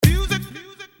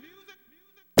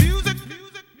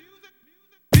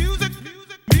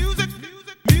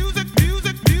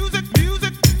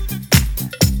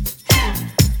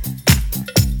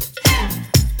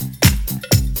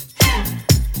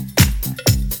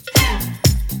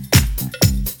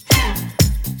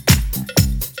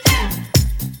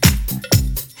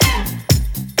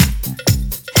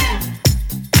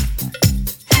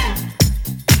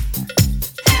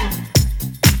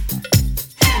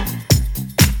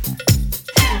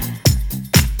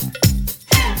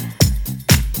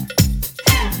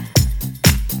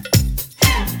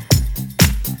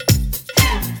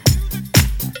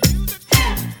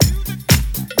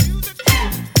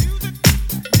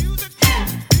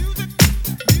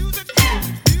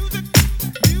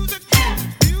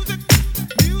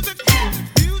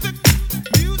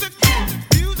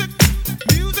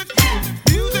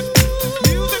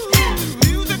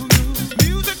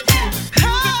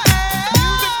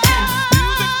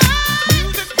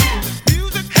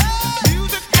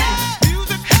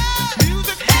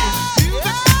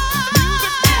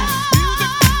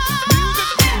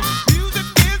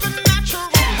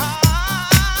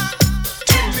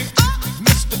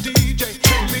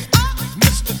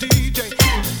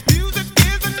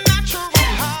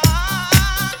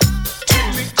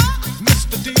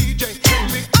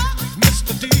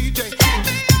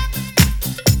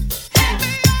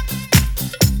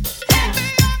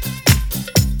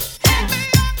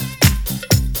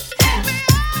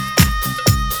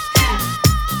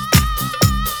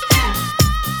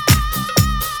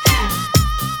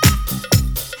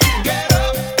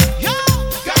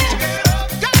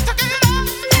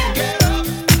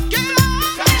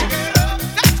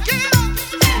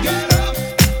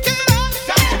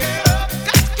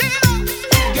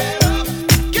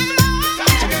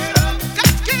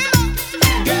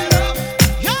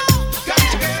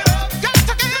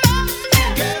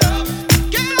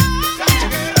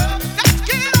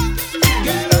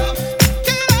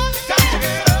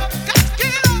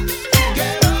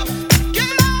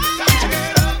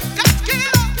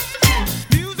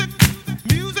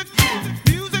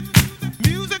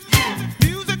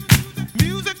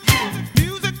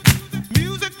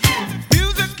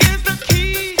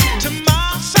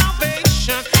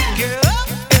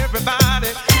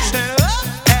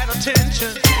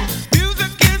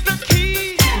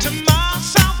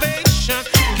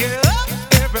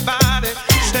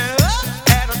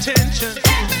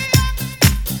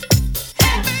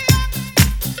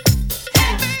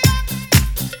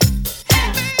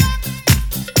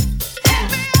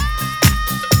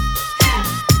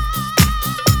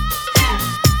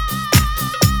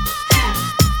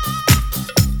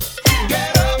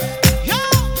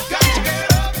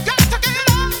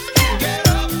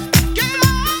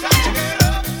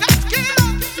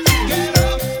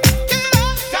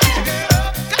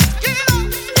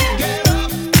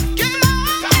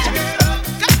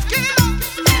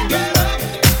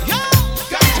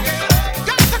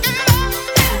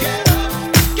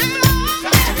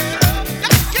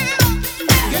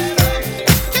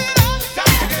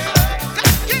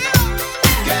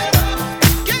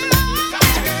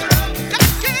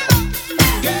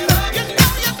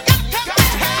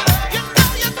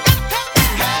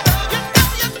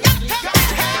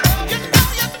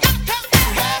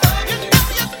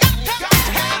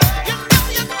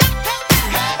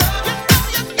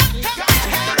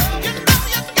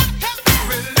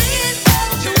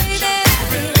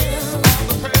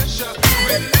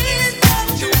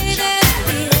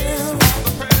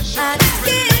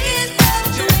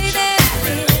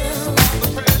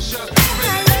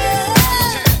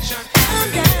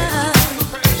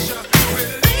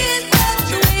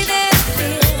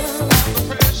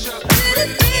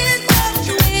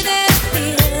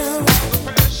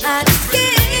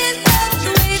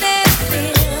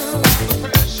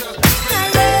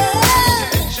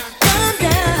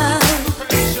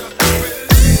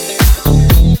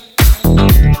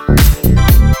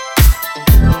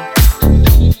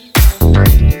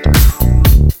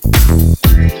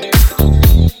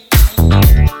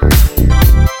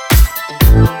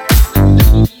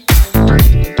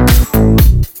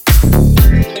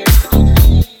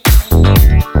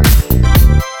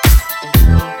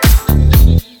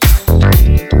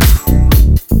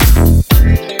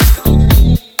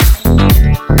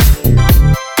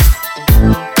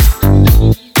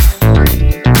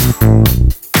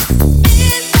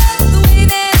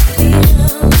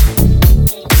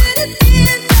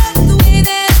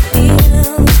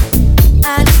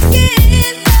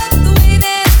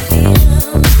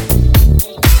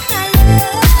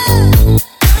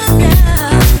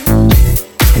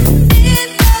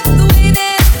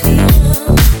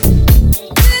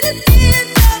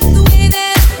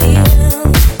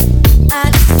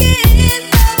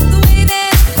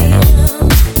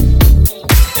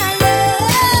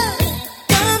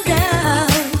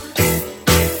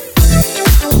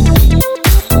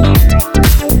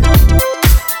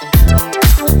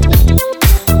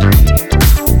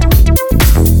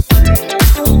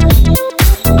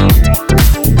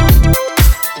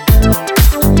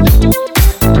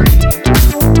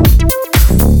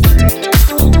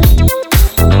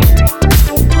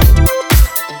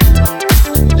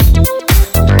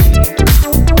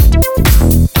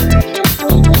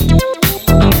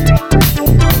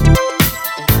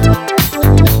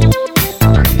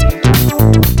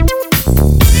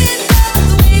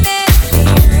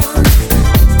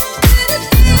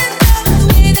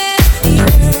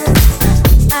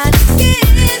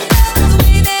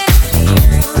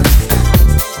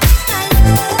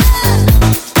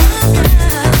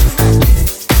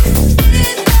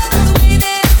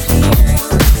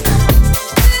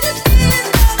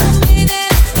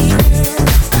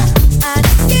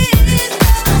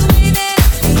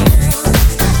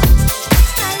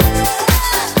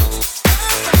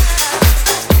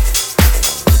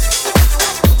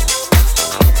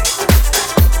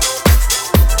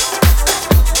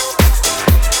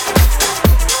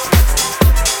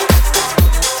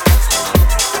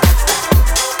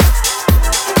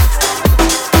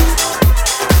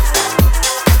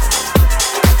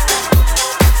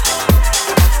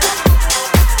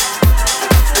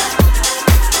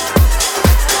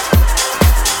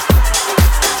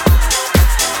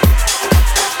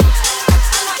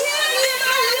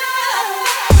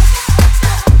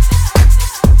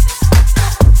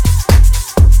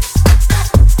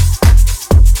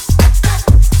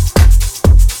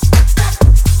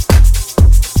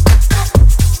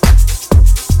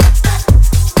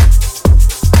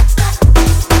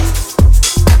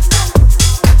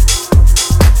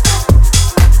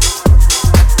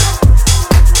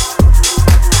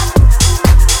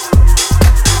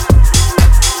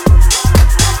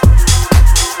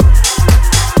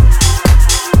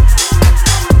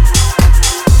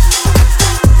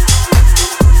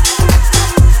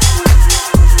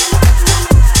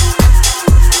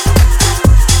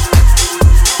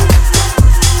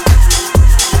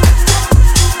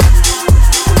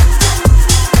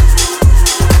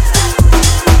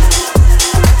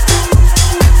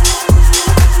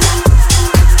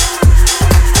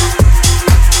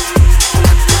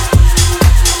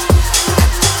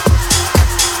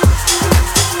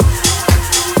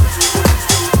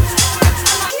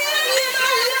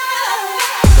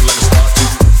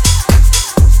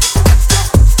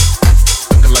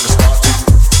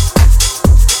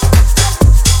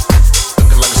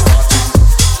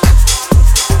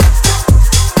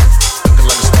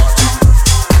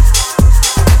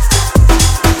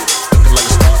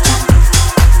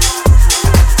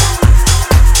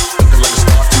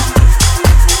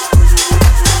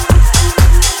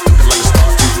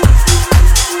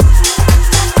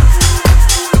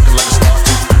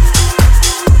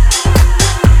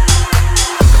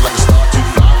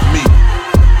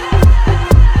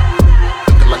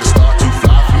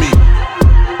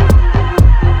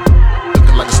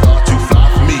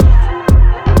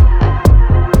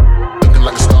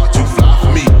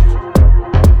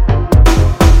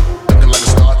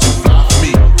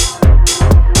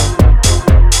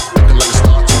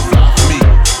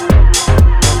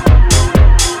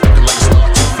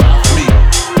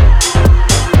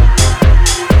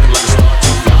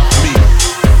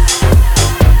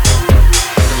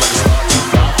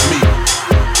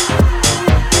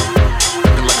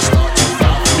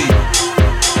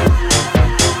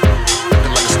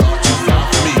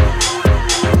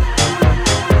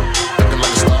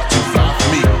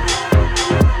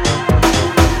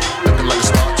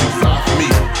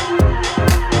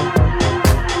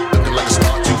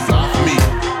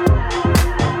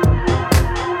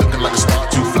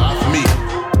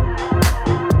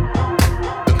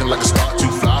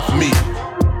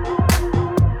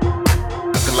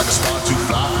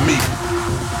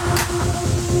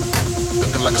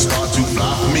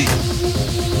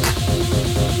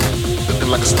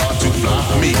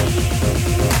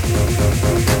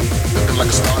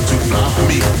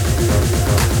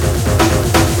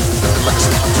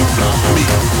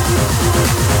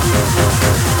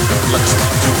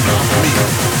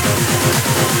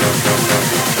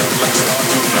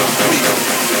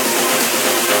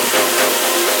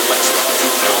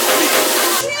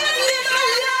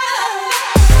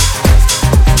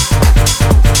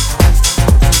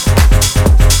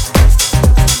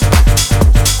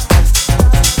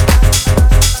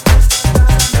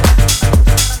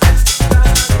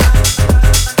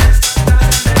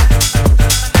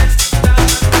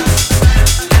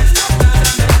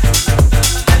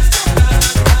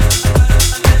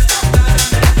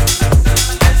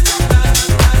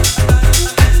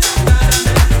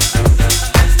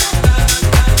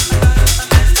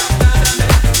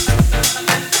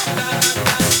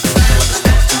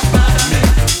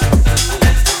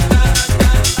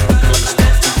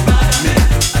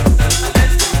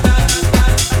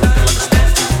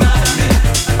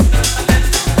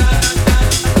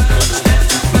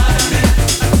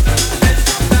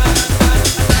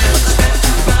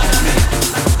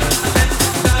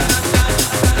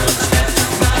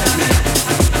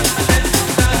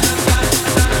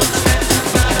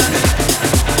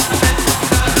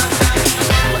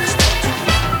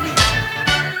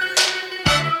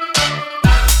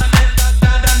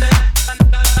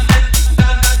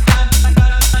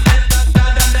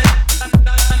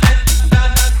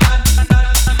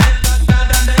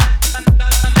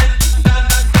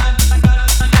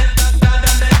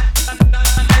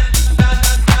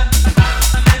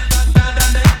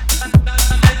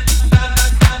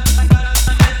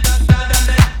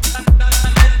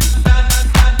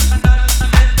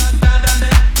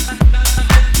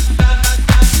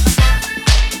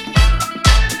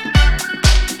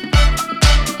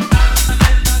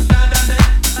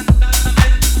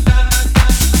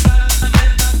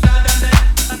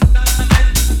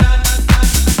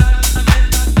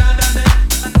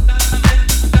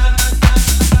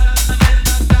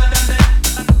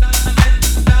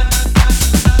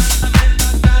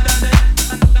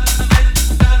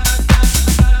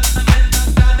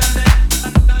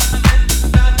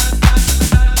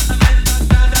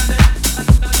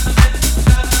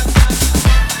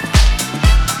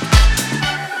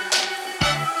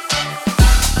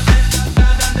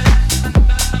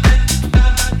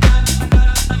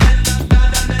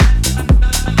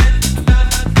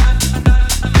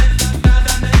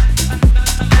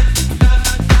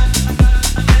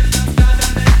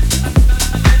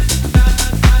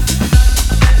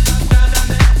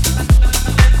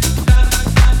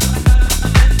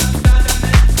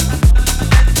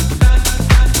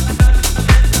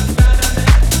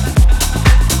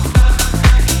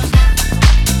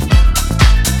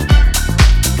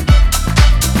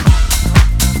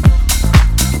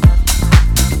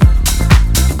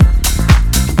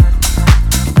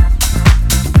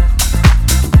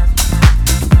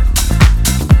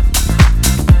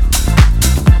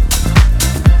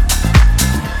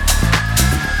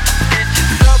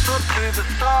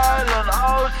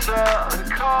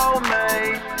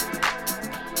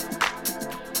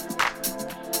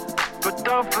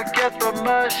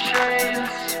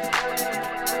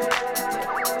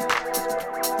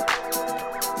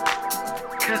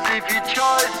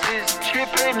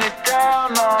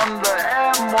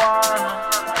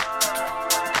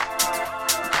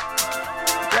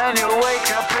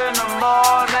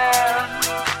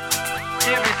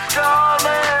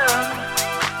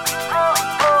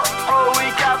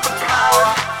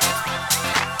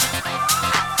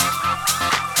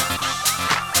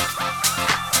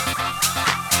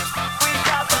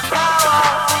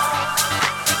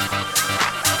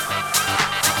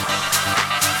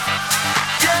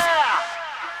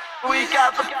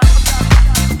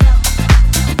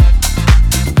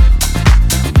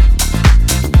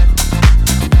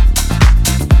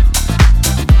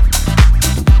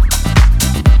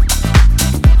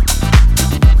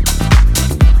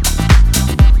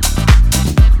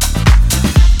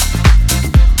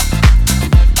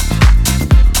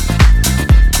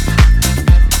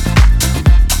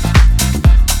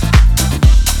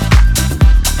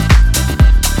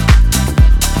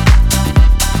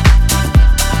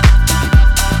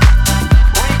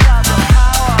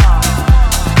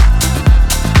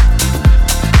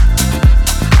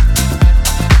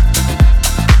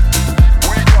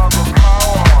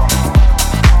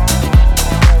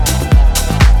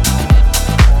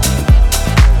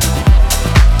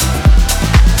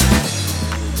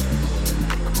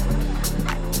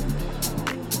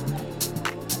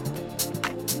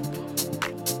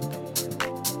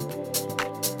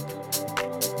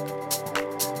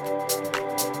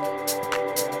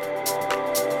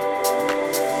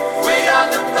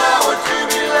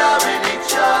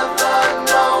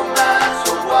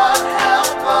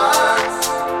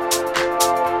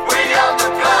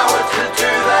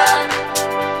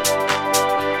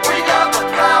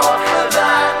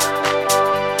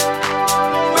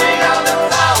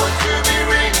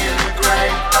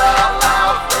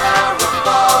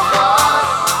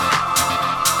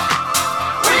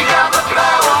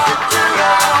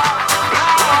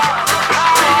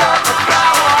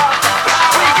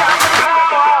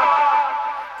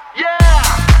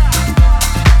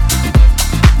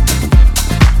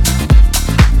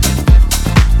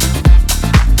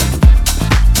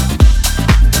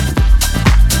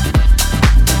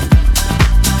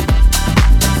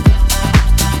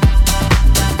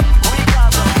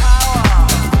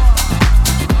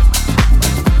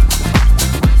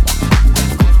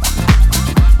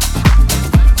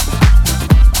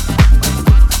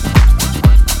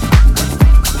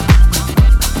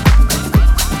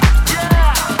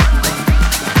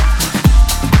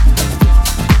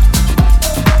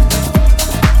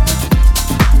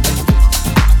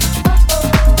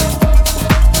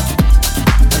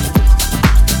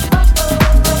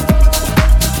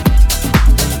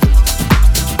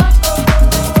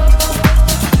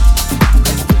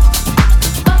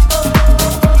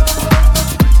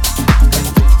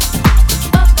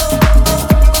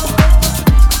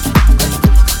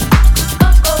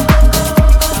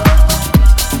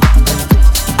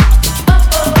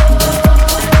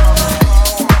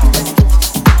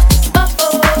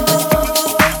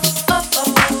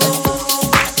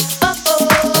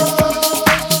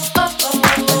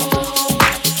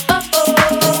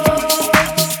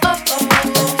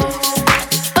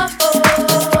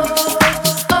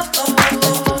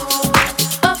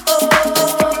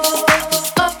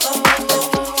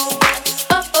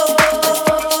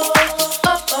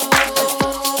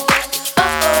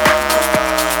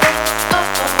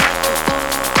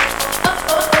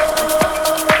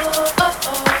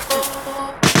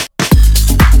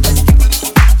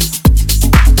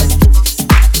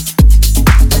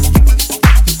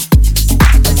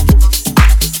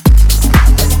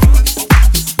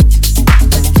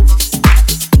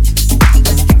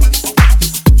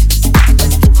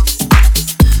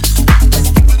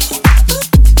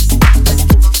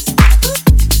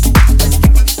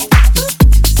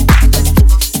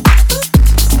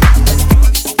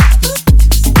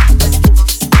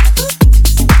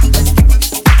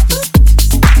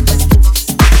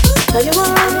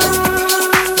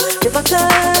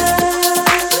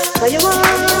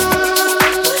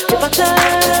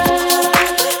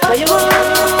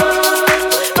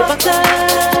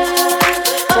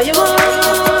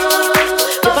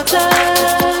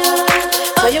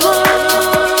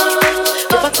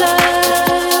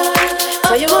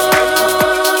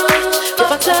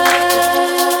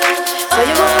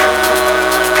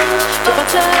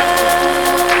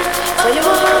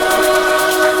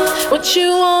What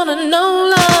you wanna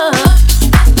know, love?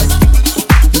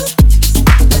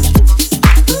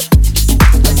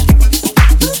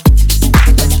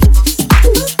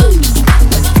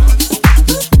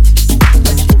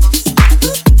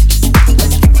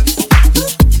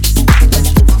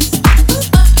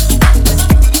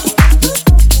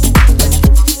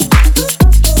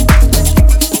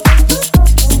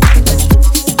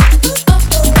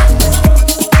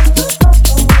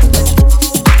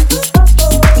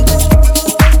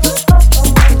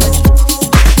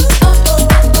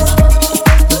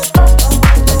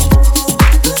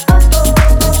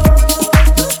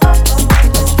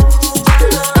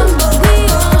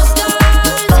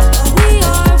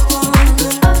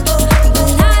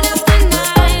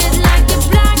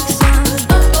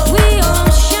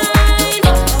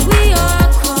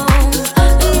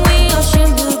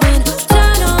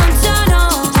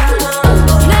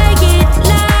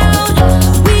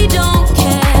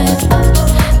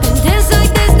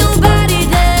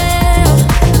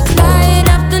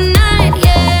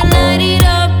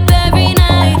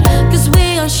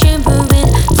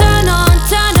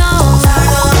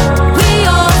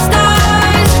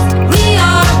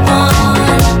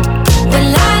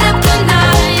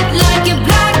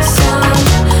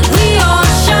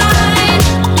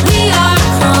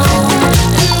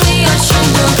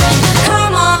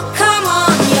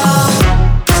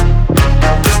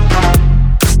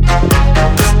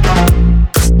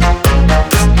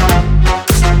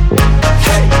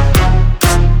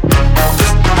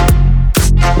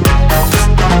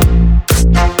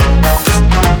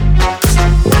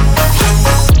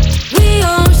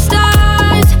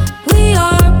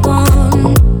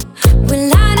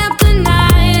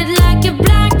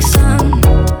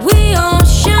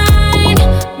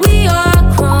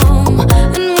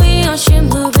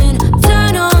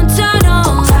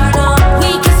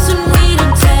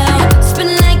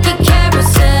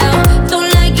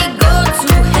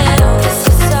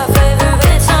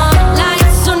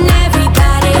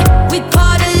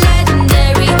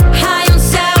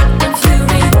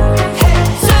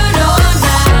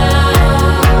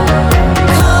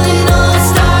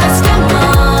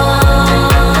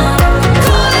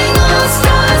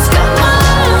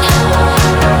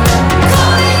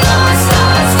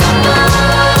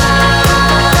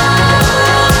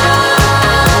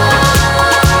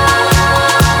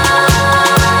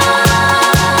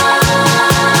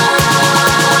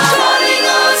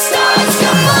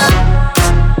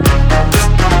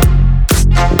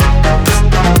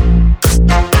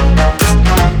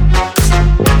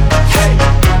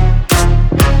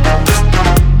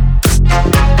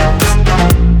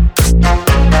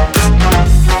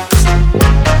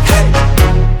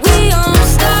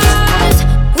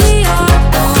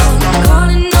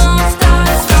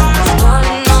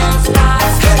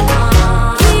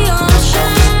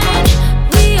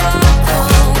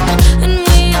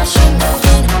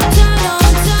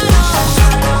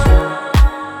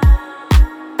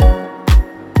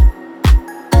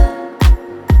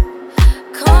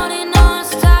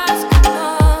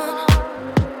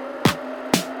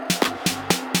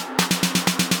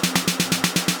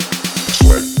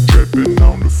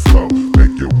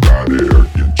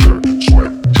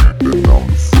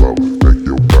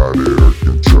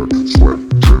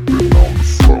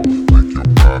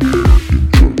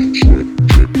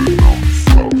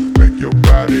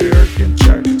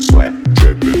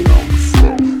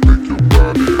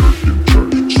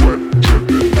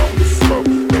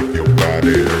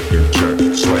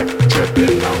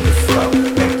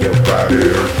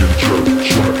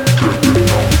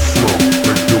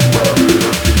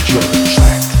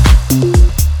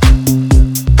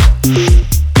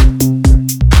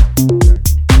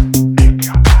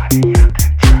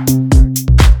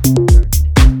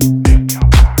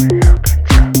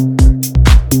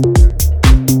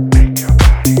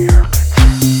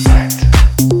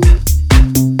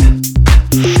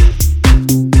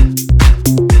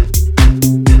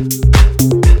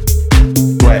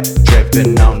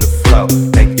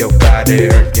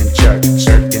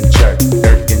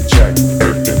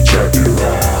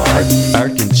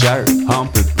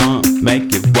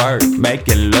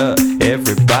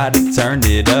 Everybody turn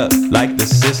it up like the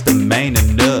system ain't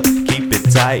enough. Keep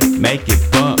it tight, make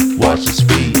it bump. watch the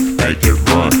speed, make it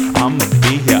run. I'ma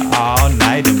be here all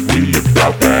night and we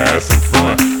About to have some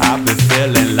fun. I've been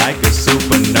feeling like a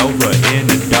supernova in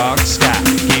the dark sky,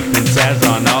 keeping tabs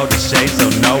on all the shades so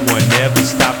no one ever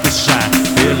stop to shine.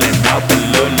 Feeling out the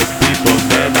little people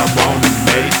that I wanna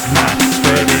make mine.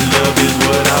 Spreading love is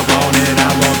what I want and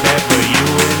I want that for you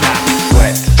and I.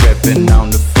 Sweat dripping on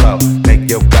the floor, make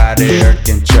your body irk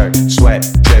and jerk. Sweat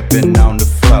dripping on the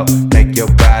floor, make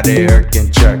your body irk and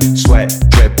jerk. Sweat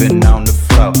dripping on the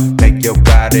floor, make your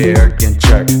body irk and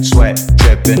jerk. Sweat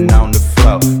dripping on the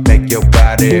floor, make your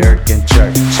body irk and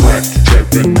jerk. Sweat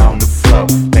dripping on the floor,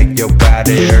 make your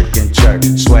body irk and jerk.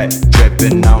 Sweat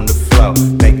dripping on the floor,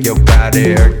 make your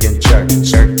body irk and jerk.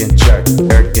 Irk and jerk,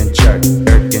 irk and jerk,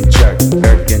 irk and jerk,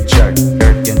 irk and jerk,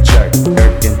 irk and jerk,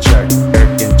 irk and jerk,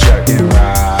 irk and jerk, and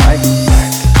right.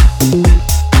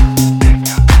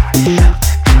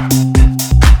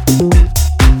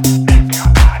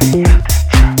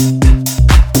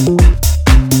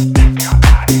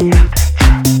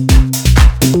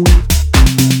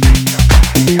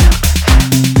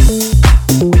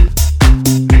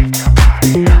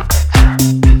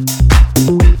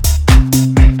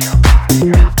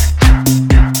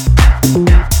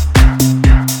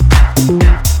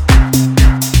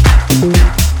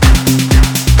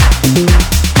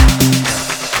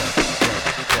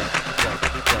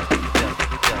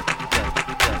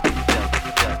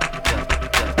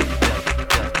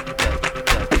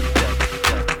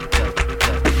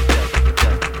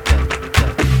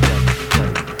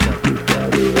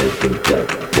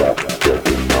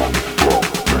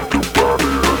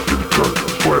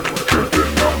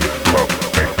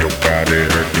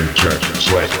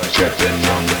 Sweat dripping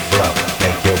on the floor,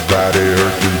 make your body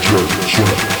irk and jerk.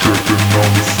 Sweat dripping on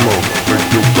the floor, make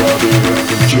your body irk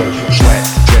and jerk. Sweat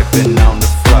dripping on the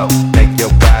floor, make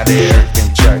your body irk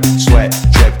and jerk. Sweat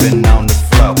dripping on the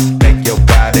floor, make your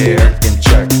body irk and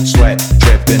jerk. Sweat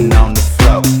dripping on the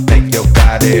floor, make your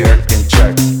body irk and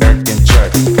jerk. Irk and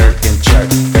jerk, irk and jerk,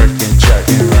 irk and jerk,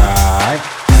 and right.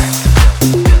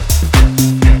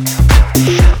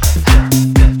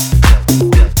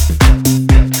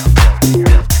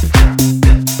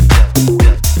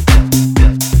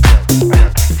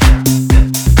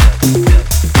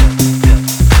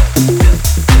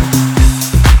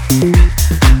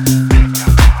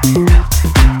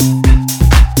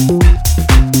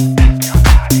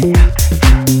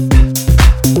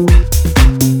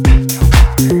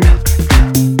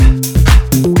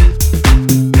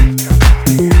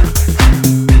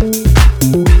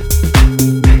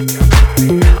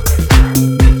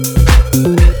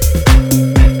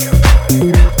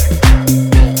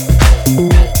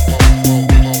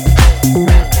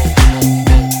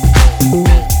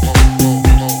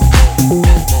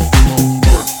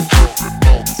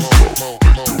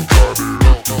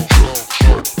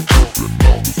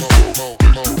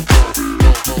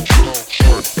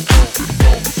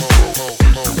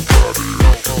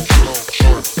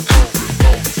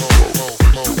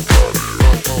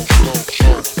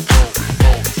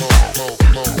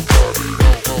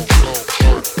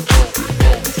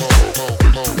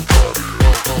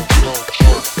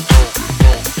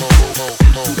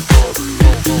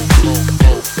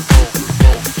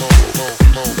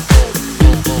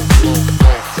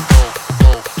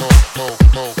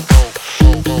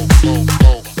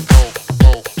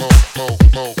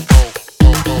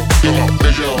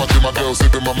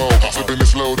 Sipping my mo, sipping it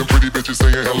slow, them pretty bitches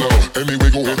saying hello.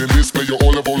 Anyway, go ahead and display your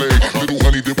olive ole. Little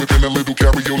honey dip whipping a little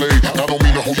cabriolet. I don't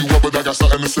mean to hold you up, but I got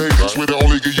something to say. Swear to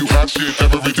only give you hot shit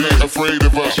every day. Afraid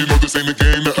of us, you know this ain't a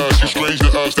game to us. You're strange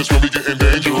to us, that's when we getting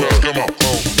dangerous. Come on,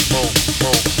 come on,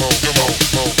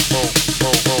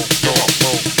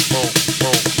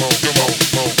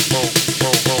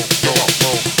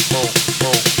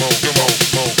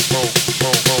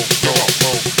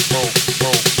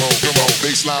 come on,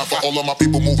 baseline for all of my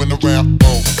people moving around.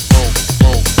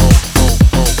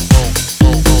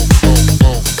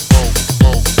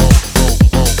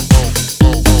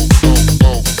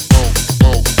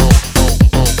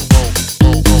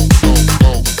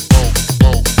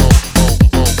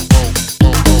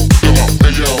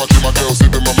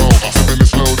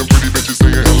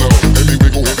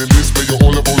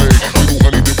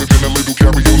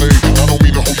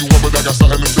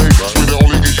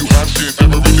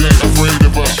 Afraid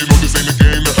of us, you know this ain't a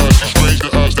game to us. You're strange to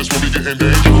us.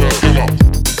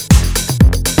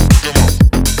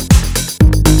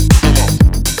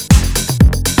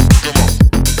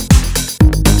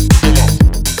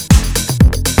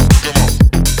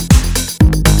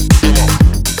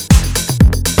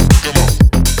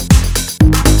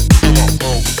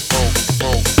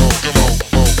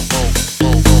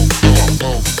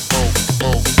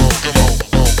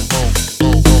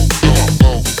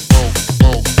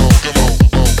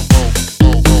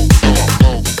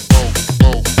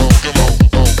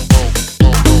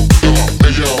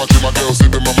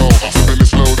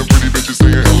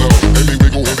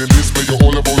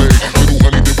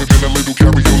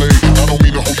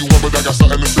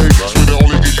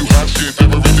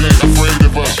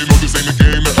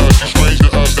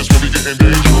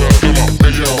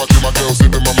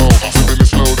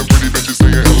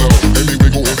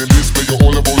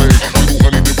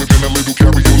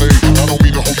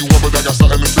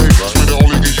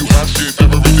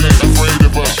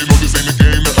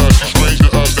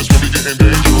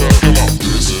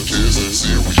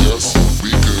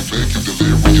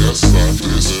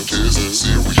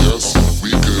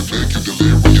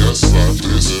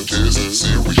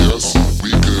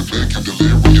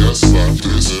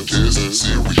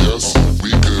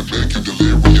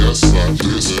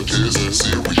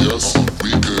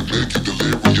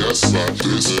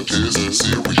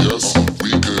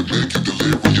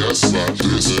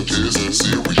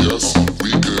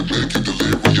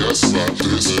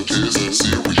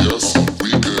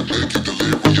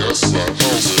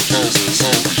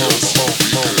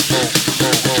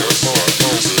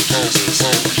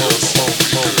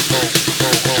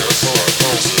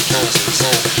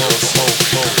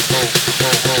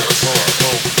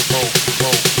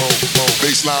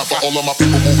 Baseline for all of my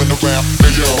people moving around.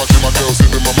 Hey yo, watching my girls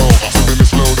sipping my mo, sipping it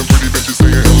slow, them pretty bitches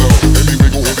saying hello. Anyway,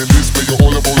 go ahead and display your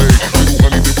olive oil. Little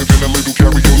honey dip within a little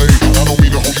cabriolet. I don't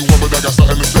mean to hold you up, but I got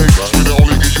something to say. Swear to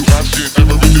only give you hot shit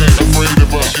every day. Afraid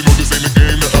of us, you know this ain't a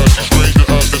game to us. She's strange to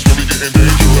us, that's when we getting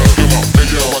dangerous. Come on, hey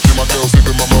yo, watching my girls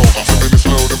sipping my mo, sipping it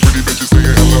slow, them pretty bitches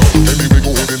saying hello. Anyway, go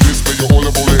ahead and display your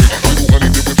olive oil. Little honey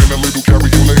dip within a little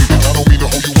cabriolet. I don't mean to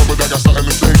hold you up, but I got something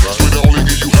to say. Swear to only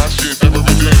give you hot shit every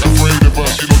day. Afraid of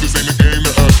us, you know this ain't a game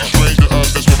to us. She's strange to us,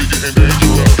 that's when we getting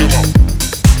dangerous. Come on.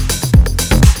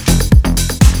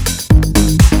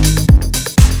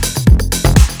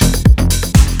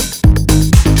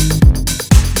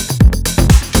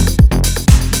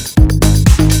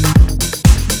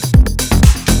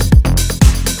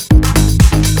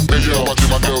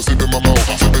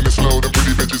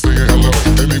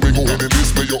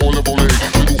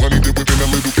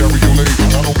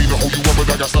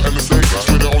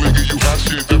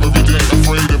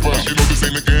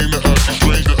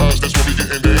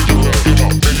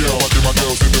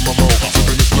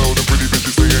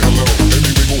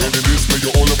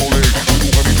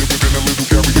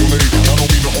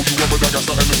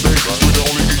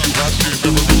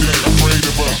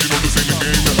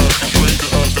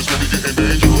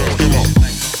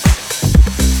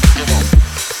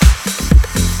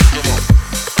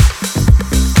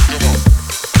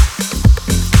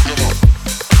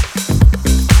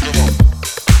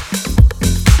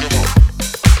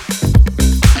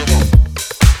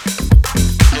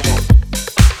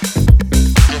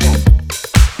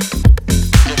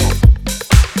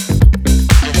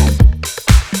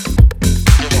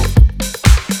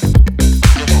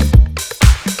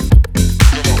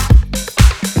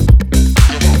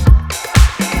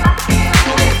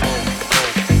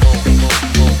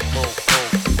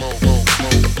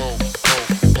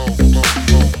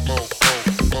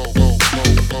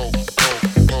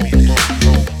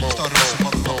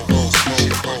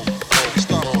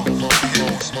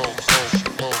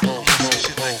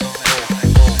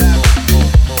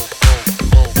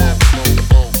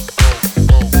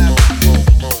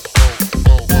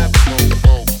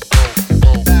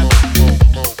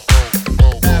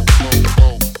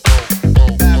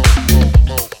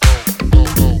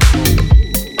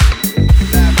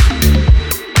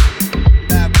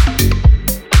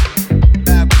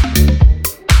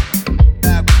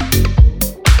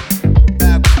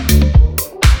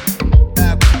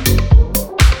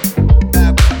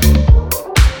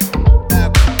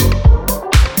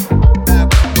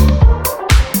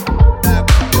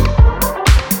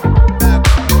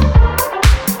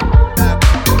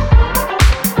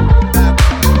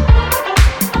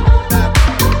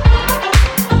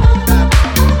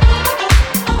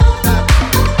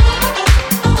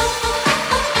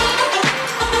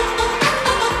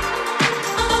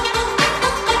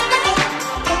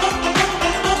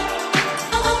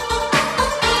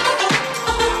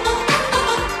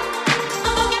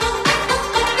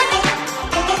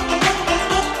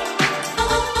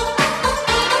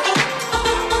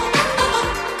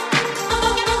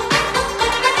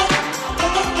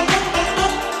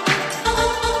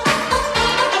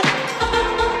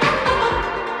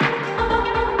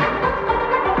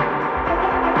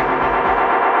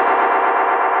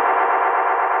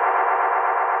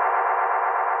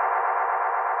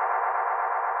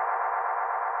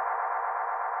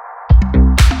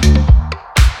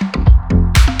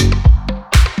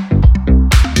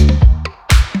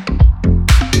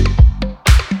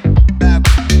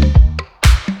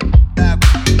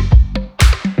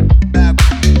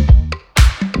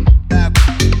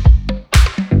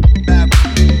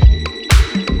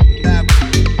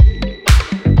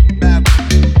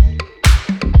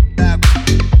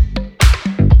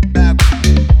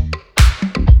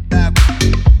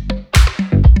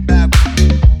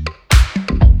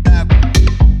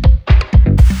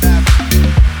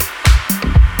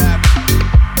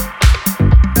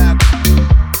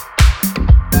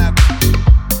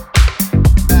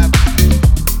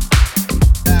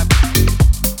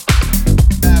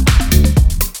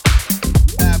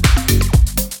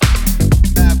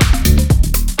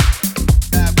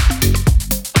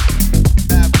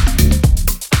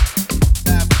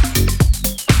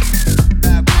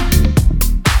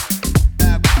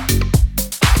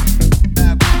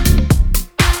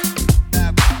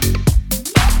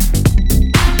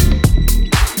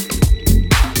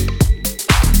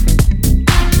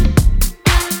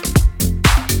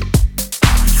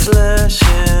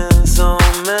 Flashes on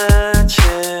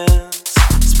matches,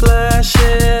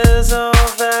 splashes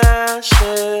of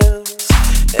ashes,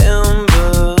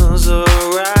 embers are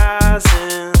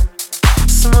rising,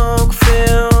 smoke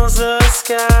fills the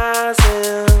skies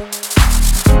in.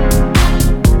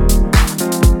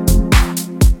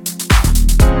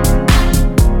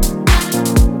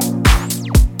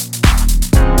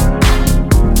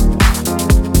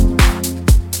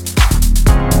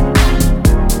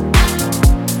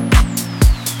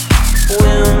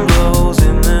 Wind blows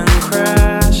and then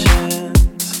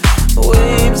crashes,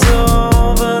 waves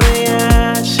over the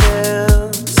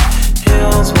ashes,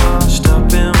 hills washed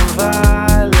up in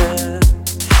violet,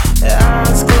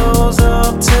 eyes close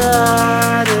up to